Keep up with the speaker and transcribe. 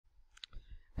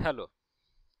Hello,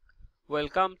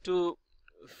 welcome to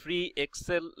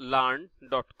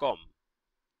freeexcellearn.com.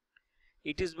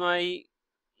 It is my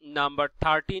number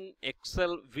 13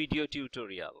 Excel video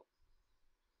tutorial.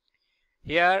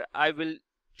 Here I will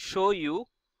show you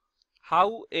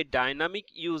how a dynamic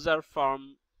user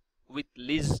form with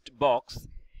list box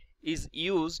is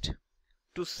used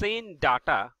to send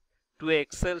data to an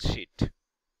Excel sheet.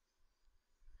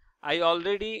 I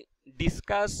already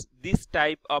discussed this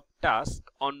type of task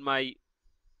on my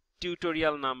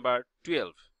tutorial number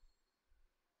 12,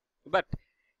 but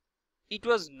it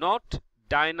was not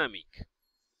dynamic.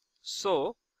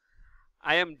 So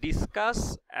I am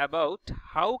discuss about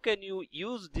how can you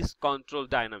use this control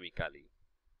dynamically.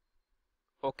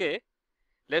 Okay,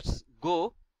 let's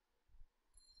go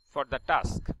for the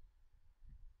task.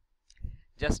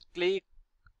 Just click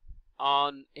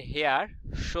on here,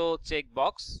 show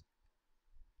checkbox.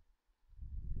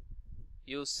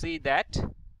 You see that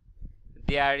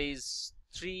there is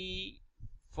 3,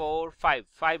 4, 5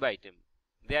 items.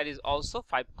 There is also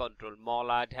 5 control: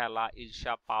 Mola, Dhela,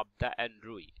 Ilsha, Pabda and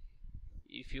Rui.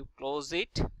 If you close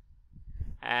it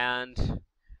and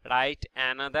write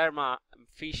another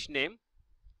fish name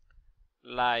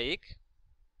like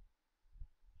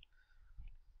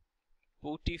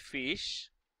putty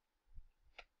fish,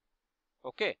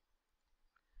 okay,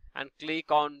 and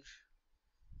click on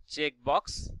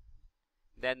checkbox,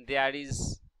 then there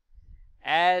is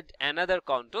add another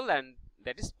control and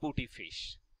that is putty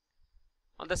fish.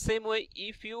 On the same way,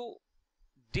 if you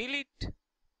delete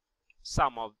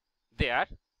some of there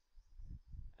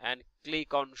and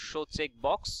click on show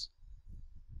checkbox,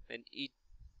 then it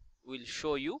will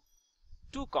show you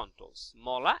 2 controls,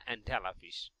 Mola and Dhela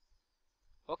fish.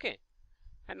 Okay,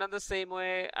 and on the same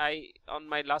way, on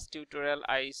my last tutorial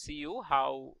I see you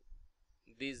how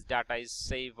this data is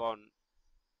saved on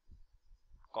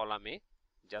column A.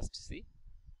 Just see,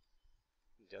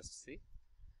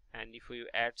 and if you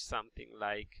add something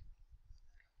like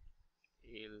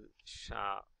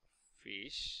Ilsha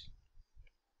fish,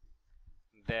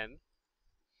 then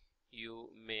you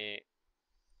may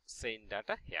send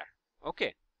data here.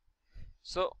 Okay,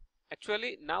 so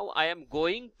actually now I am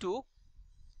going to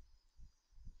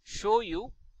show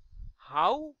you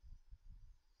how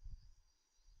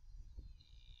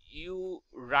you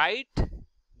write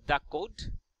the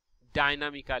code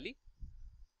dynamically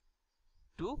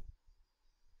to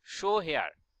show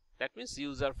here. That means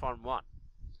user form 1.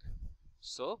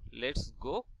 So let's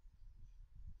go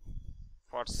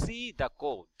for see the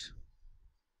code,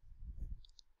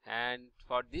 and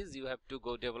for this you have to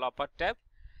go developer tab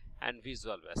and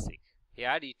Visual Basic.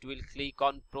 Here it will click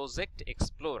on Project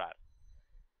Explorer,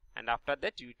 and after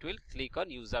that it will click on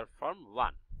user form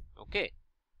 1. Okay,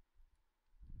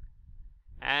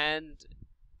 and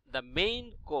the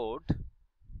main code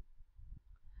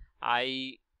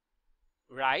I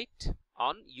write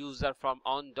on user form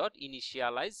on dot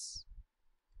initialize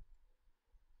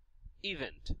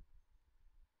event.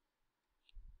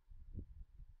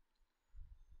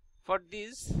 For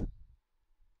this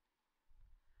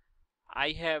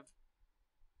I have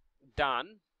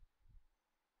done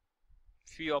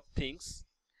few of things.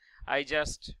 I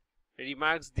just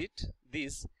remarks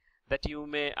this that you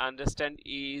may understand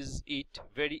is it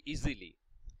very easily.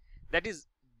 That is,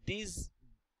 this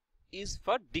is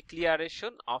for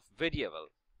declaration of variable.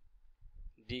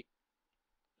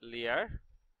 Declare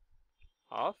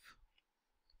of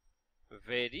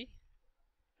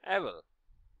variable,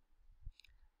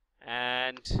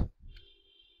 and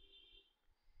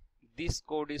this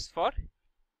code is for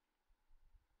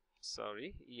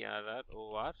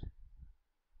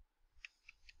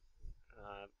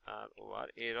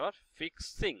error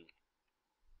fixing.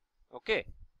 Okay,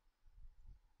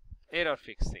 error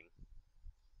fixing,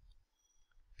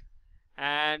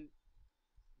 and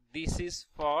this is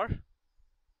for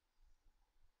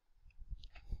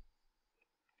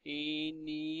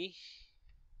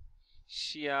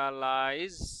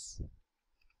initialize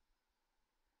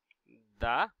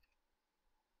the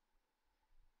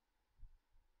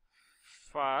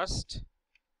first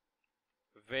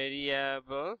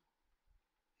variable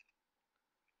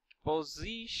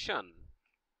position.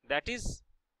 That is,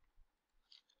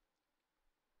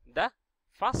 the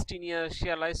first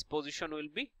initialized position will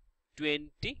be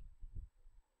 20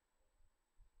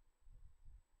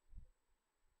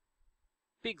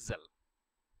 pixel.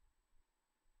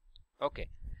 Okay,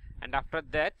 and after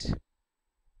that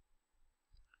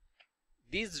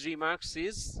these remarks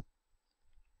is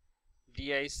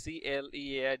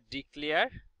declare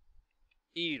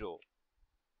erow.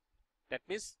 That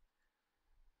means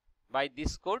by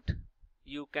this code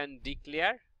you can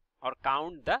declare or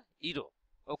count the erow.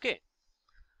 Okay,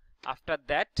 after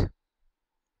that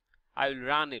I will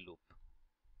run a loop,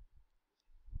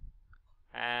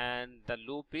 and the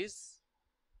loop is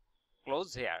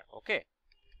closed here. Okay,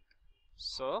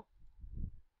 so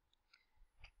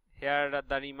here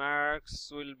the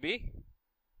remarks will be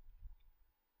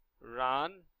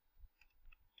run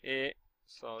a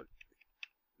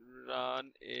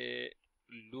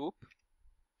loop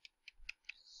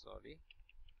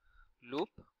loop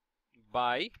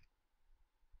by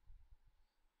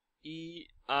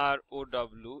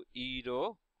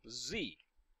EROW Z.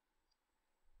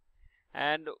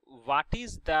 And what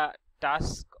is the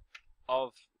task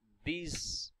of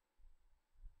this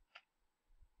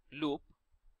loop?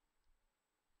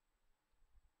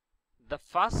 The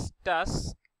first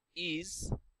task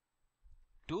is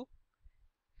to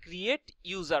create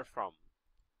user form.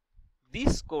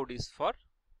 This code is for,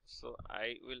 so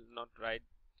I will not write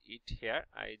it here,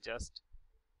 I just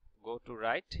go to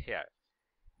write here.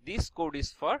 This code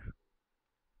is for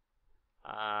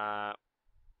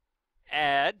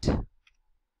add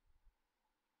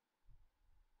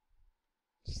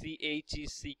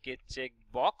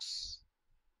checkbox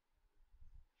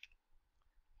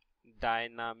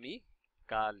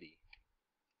dynamically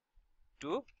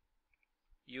to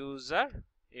user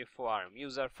form.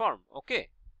 Okay,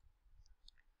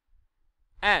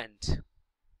 and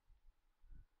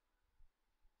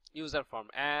user form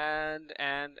and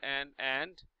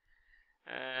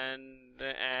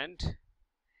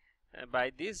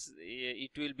by this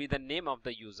it will be the name of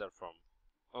the user form.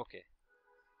 Okay,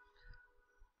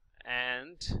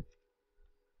 and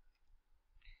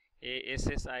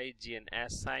ASSIGN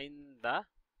assign the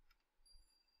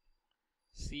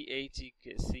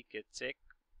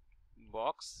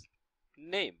checkbox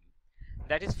name.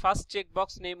 That is, first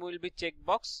checkbox name will be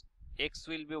checkbox, x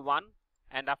will be 1,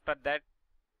 and after that,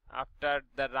 after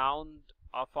the round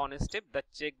of on a step, the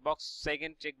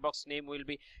second checkbox name will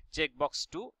be checkbox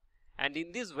 2, and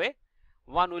in this way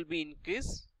 1 will be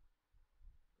increased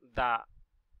the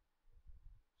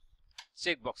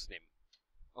checkbox name.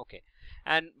 Okay,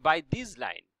 and by this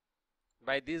line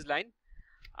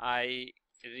I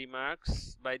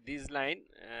remarks by this line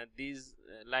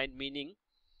meaning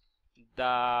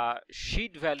the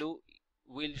sheet value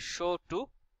will show to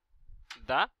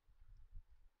the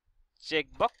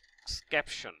checkbox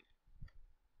caption,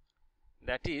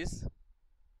 that is,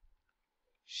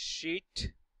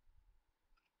 sheet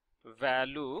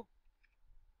value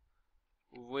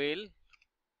will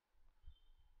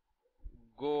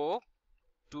go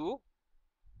to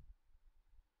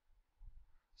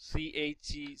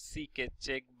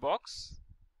checkbox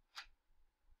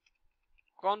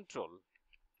control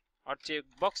or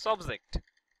checkbox object.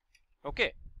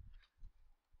 Okay,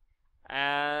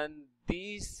 and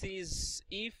this is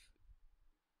if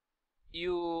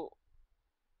you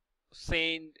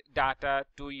send data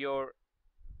to your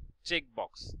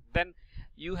checkbox, then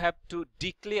you have to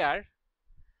declare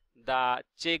the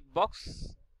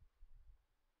checkbox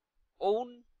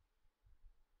own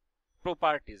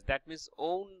properties, that means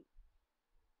own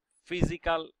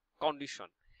physical condition.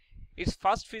 Its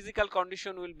first physical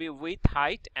condition will be width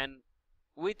and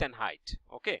height.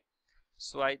 Okay,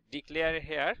 so I declare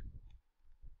here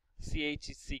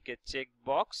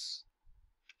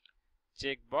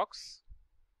checkbox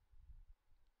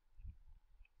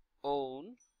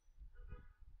own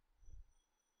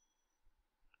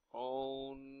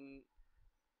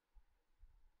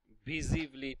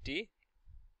visibility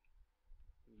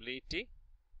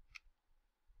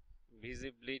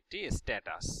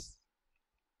status.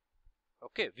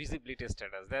 Okay, visibility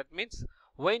status, that means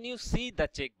when you see the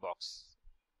checkbox,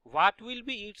 what will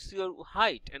be its your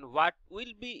height and what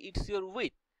will be its your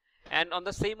width, and on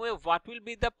the same way what will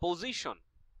be the position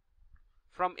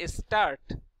from a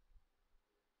start.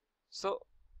 So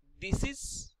this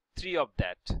is 3 of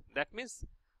that. That means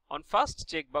on first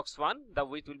checkbox 1, the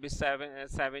width will be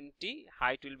 70,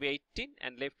 height will be 18,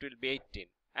 and left will be 18.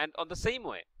 And on the same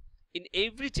way, in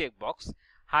every checkbox,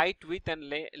 height, width, and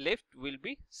left will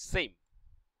be same.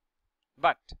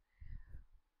 But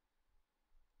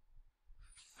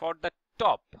for the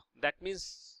top, that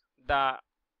means the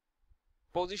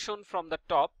position from the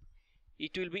top,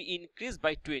 it will be increased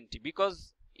by 20,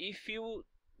 because if you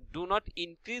do not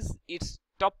increase its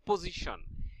top position,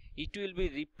 it will be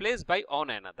replaced by on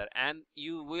another, and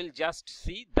you will just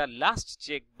see the last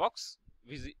checkbox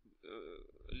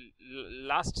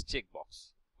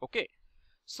Okay,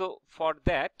 so for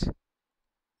that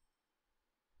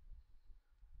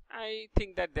I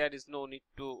think that there is no need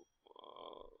to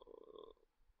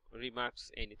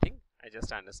remarks anything. I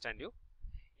just understand you.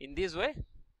 In this way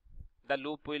the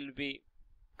loop will be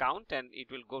count and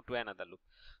it will go to another loop.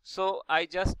 So I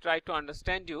just try to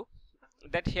understand you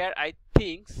that here I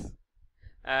think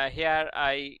here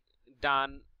I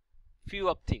done few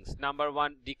of things. Number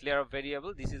one, declare a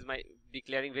variable. This is my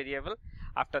declaring variable.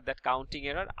 After that, counting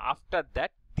error. After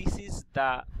that, this is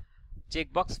the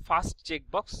checkbox, first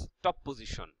checkbox top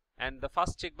position, and the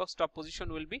first checkbox top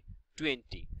position will be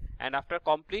 20, and after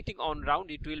completing on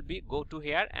round it will be go to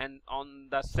here, and on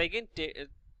the second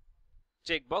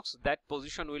checkbox that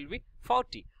position will be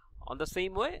 40. On the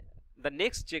same way, the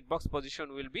next checkbox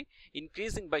position will be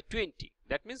increasing by 20,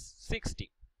 that means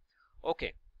 60.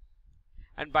 Okay,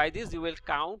 and by this you will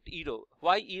count arrow.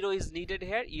 Why arrow is needed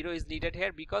here? Arrow is needed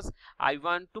here because I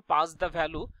want to pass the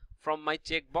value from my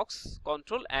checkbox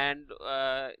control, and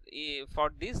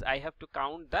for this I have to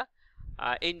count the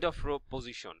end of row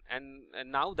position, and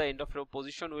now the end of row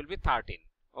position will be 13.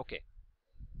 Okay,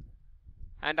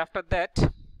 and after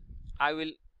that I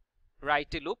will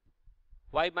write a loop.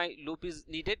 Why my loop is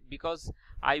needed? Because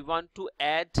I want to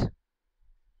add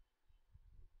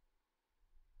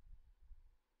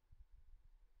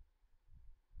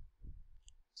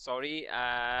sorry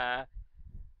I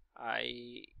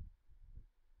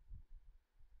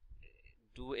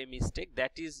do a mistake.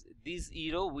 That is, this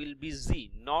arrow will be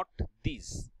Z, not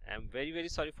this. I am very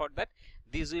sorry for that.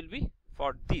 This will be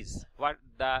for this. What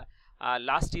the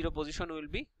last arrow position will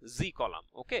be Z column.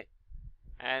 Okay,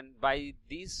 and by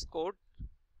this code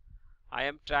I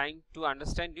am trying to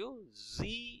understand you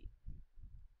Z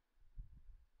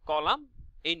column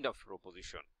end of row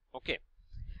position. Okay,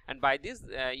 and by this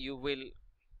you will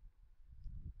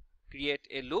create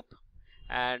a loop,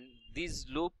 and this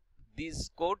loop, this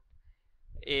code,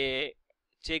 a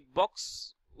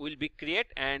checkbox will be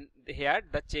created, and here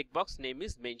the checkbox name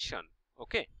is mentioned.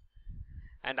 Okay,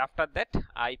 and after that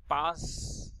I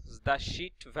pass the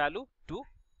sheet value to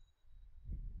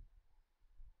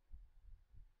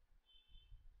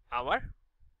our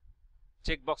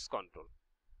checkbox control.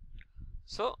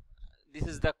 So this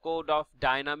is the code of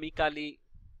dynamically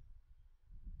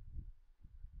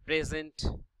present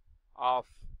of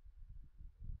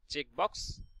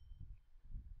checkbox.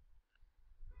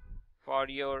 For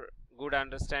your good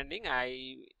understanding,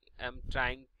 I am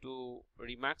trying to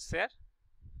remarks here,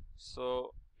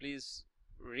 so please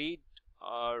read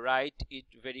or write it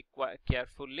very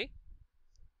carefully,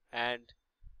 and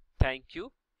thank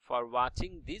you for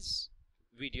watching this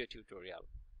video tutorial.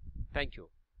 Thank you.